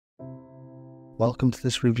Welcome to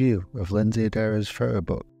this review of Lynsey Addario's photo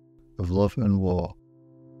book of Love and War.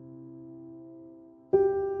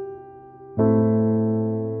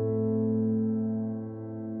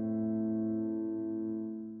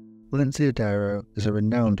 Lynsey Addario is a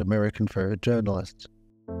renowned American photojournalist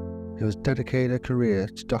who has dedicated a career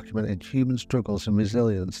to documenting human struggles and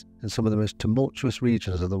resilience in some of the most tumultuous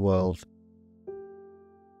regions of the world.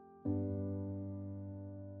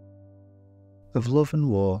 Of Love and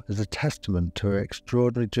War is a testament to her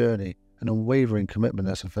extraordinary journey and unwavering commitment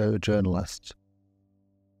as a photojournalist.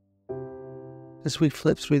 As we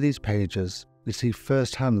flip through these pages, we see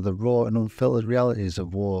firsthand the raw and unfiltered realities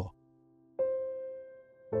of war.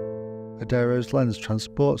 Addario's lens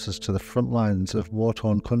transports us to the front lines of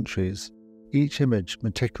war-torn countries, each image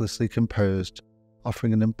meticulously composed,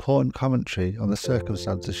 offering an important commentary on the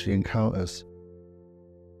circumstances she encounters.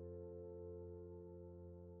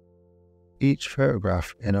 Each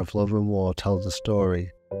photograph in Of Love and War tells a story,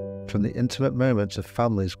 from the intimate moments of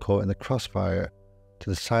families caught in the crossfire to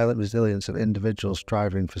the silent resilience of individuals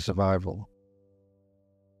striving for survival.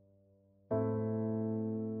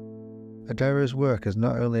 Addario's work is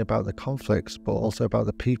not only about the conflicts, but also about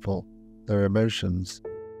the people, their emotions,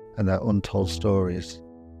 and their untold stories.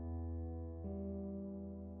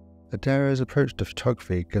 Addario's approach to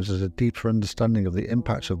photography gives us a deeper understanding of the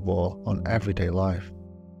impact of war on everyday life.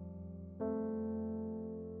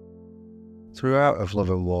 Throughout Of Love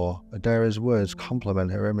and War, Addario's words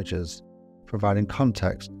complement her images, providing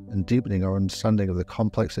context and deepening our understanding of the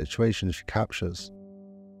complex situations she captures.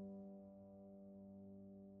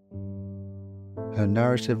 Her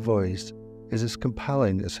narrative voice is as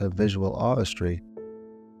compelling as her visual artistry.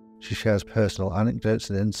 She shares personal anecdotes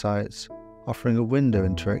and insights, offering a window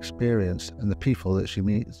into her experience and the people that she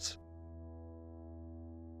meets.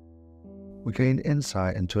 We gain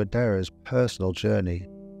insight into Addario's personal journey,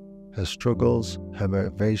 her struggles, her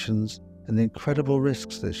motivations, and the incredible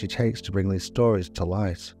risks that she takes to bring these stories to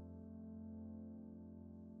light.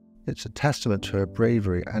 It's a testament to her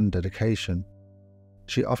bravery and dedication.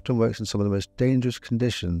 She often works in some of the most dangerous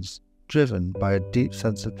conditions, driven by a deep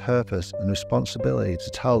sense of purpose and responsibility to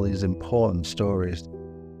tell these important stories.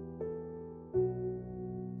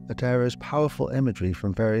 Addario's powerful imagery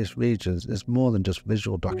from various regions is more than just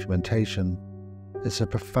visual documentation. It's a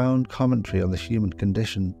profound commentary on the human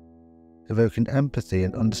condition, evoking empathy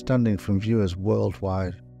and understanding from viewers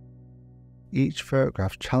worldwide. Each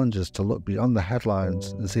photograph challenges us to look beyond the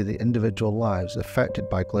headlines and see the individual lives affected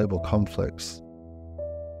by global conflicts.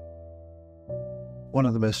 One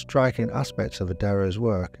of the most striking aspects of Addario's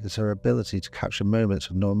work is her ability to capture moments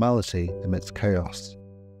of normality amidst chaos.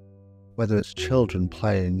 Whether it's children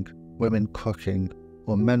playing, women cooking,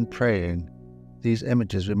 or men praying, these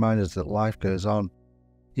images remind us that life goes on,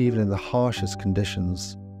 even in the harshest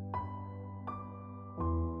conditions.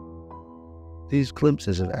 These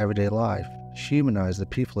glimpses of everyday life humanize the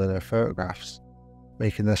people in her photographs,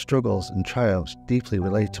 making their struggles and triumphs deeply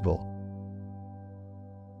relatable.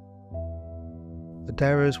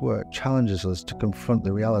 Addario's work challenges us to confront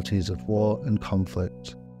the realities of war and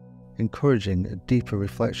conflict, encouraging a deeper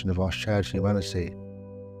reflection of our shared humanity.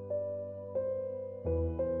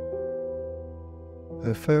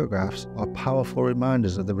 Her photographs are powerful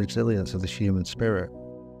reminders of the resilience of the human spirit.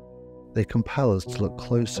 They compel us to look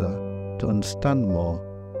closer, to understand more,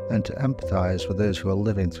 and to empathize with those who are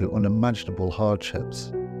living through unimaginable hardships.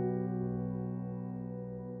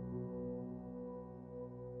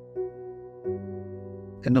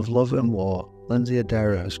 In Of Love and War, Lynsey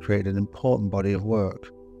Addario has created an important body of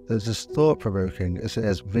work that is as thought-provoking as it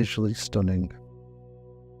is visually stunning.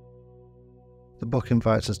 The book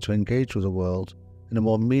invites us to engage with the world in a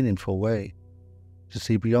more meaningful way, to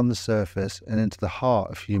see beyond the surface and into the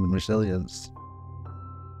heart of human resilience.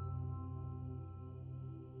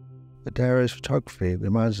 Addario's photography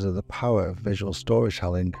reminds us of the power of visual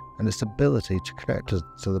storytelling and its ability to connect us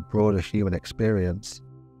to the broader human experience.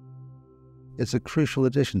 It's a crucial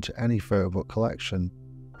addition to any photo book collection,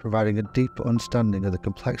 providing a deeper understanding of the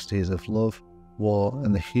complexities of love, war,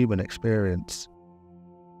 and the human experience.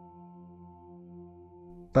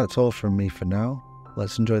 That's all from me for now.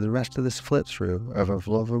 Let's enjoy the rest of this flip-through of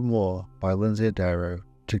Love and War by Lynsey Addario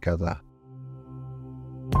together.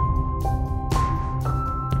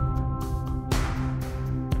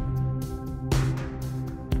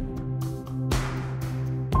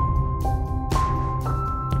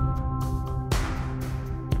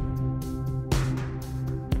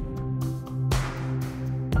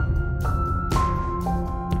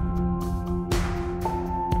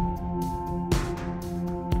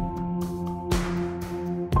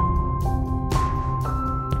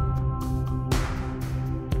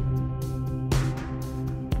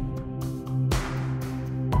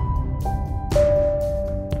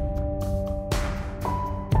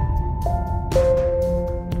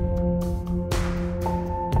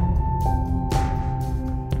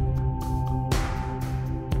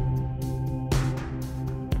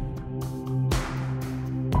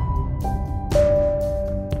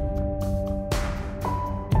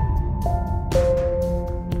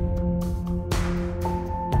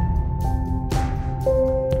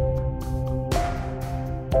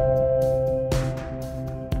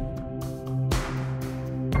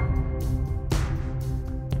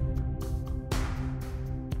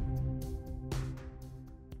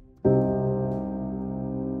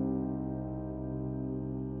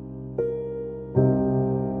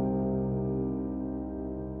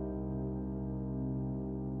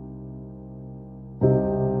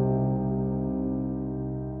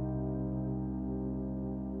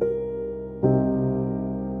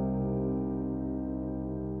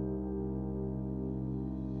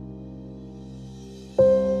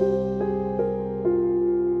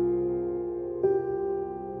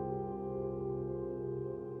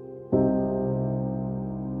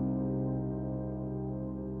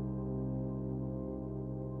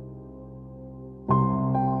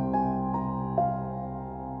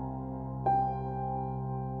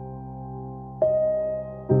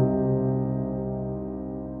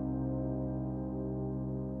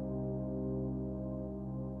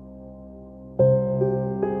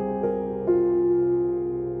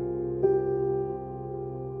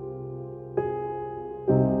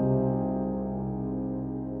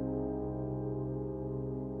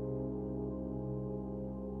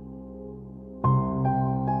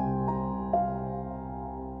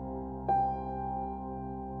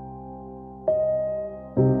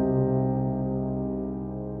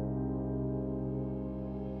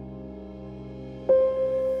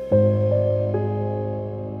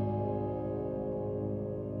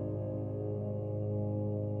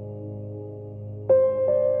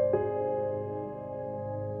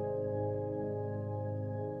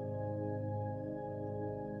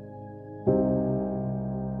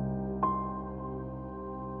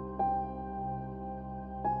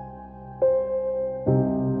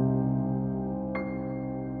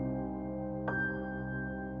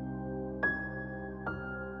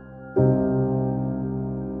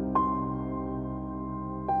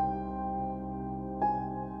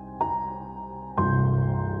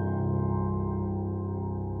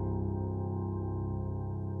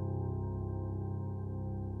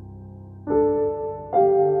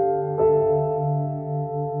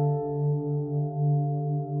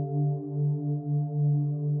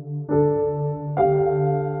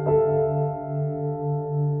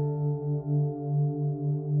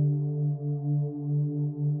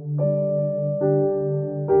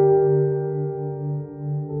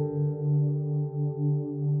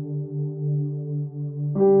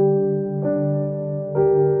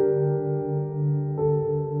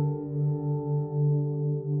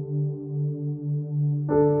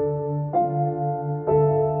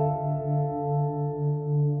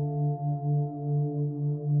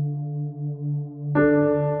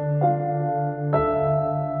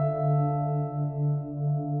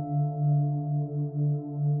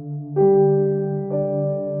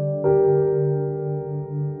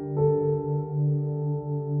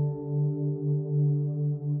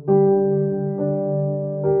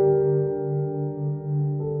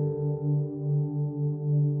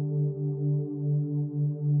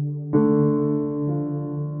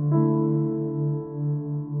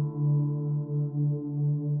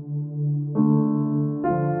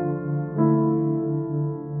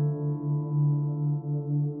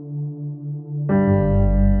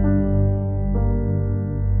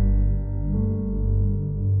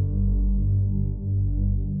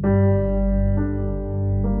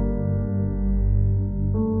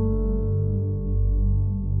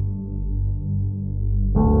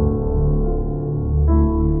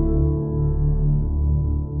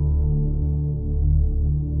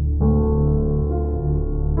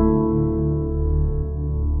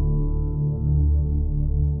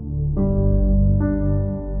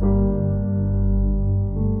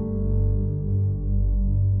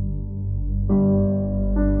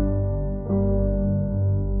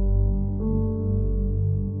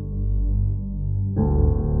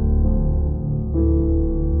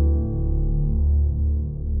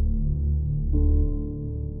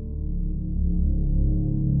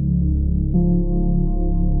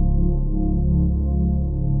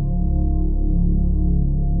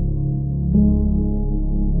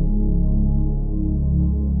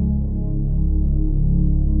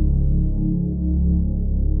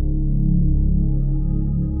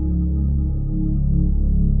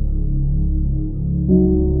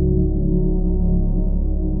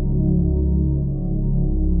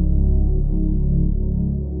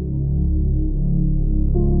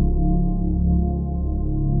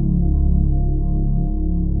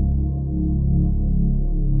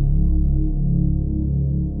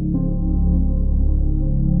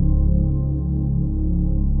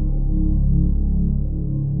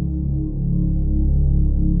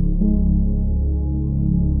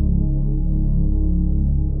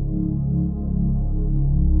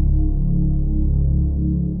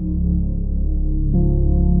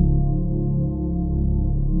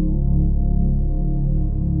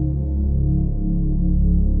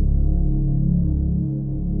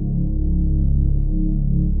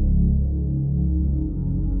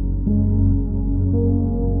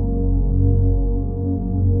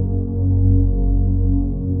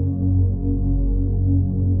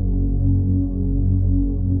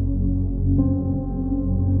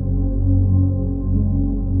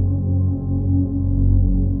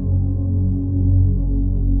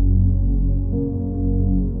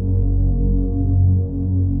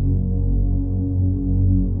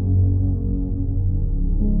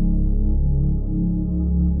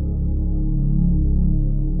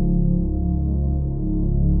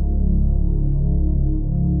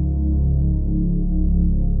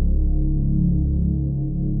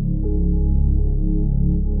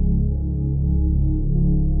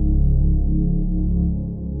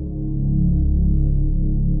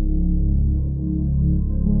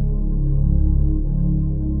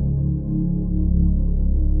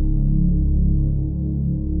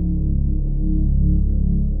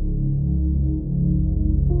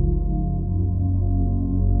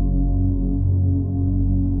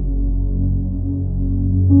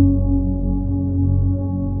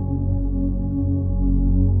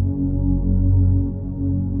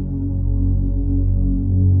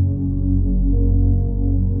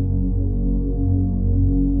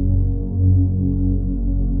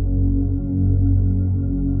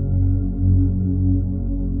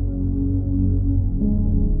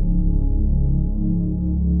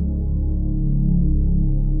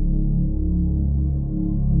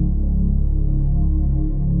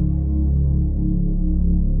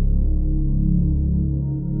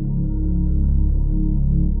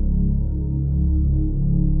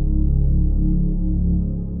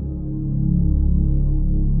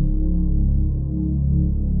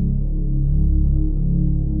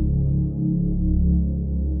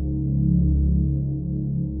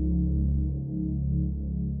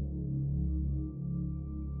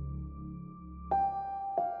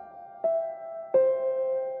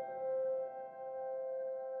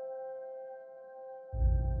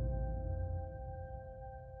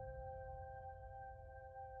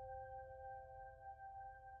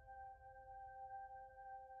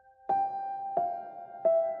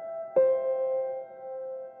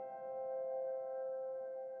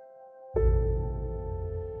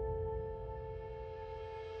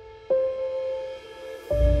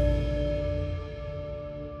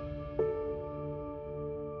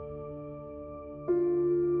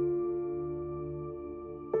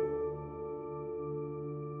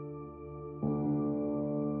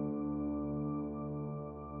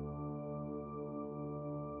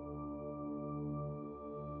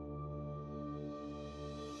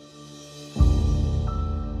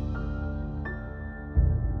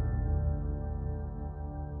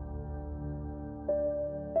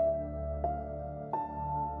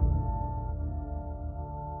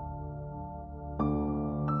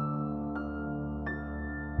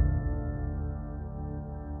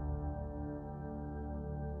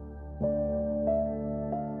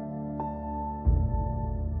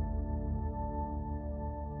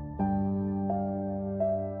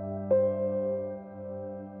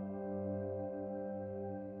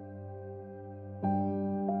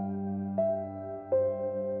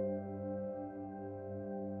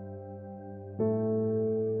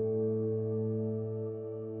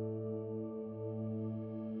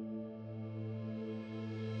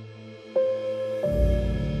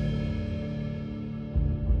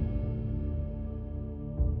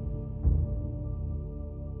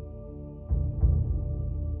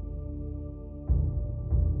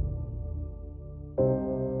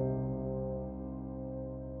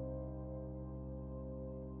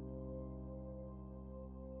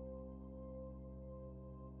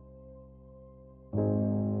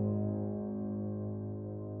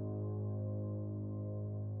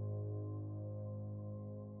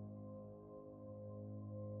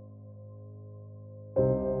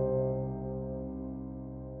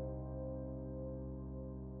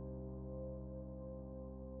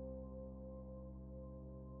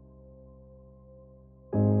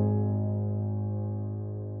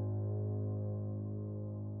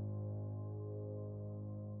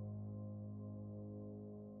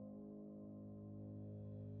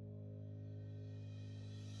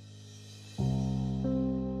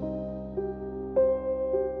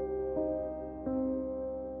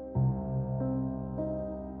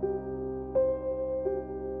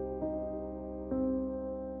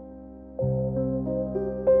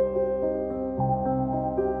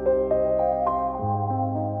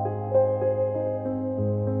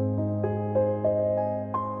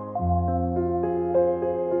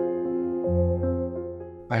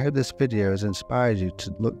 hope this video has inspired you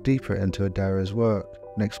to look deeper into Addario's work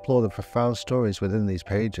and explore the profound stories within these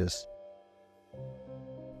pages.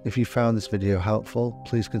 If you found this video helpful,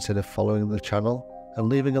 please consider following the channel and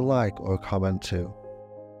leaving a like or a comment too.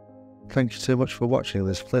 Thank you so much for watching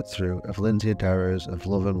this flip through of Lynsey Addario's Of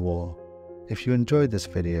Love and War. If you enjoyed this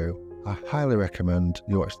video, I highly recommend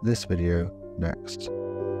you watch this video next.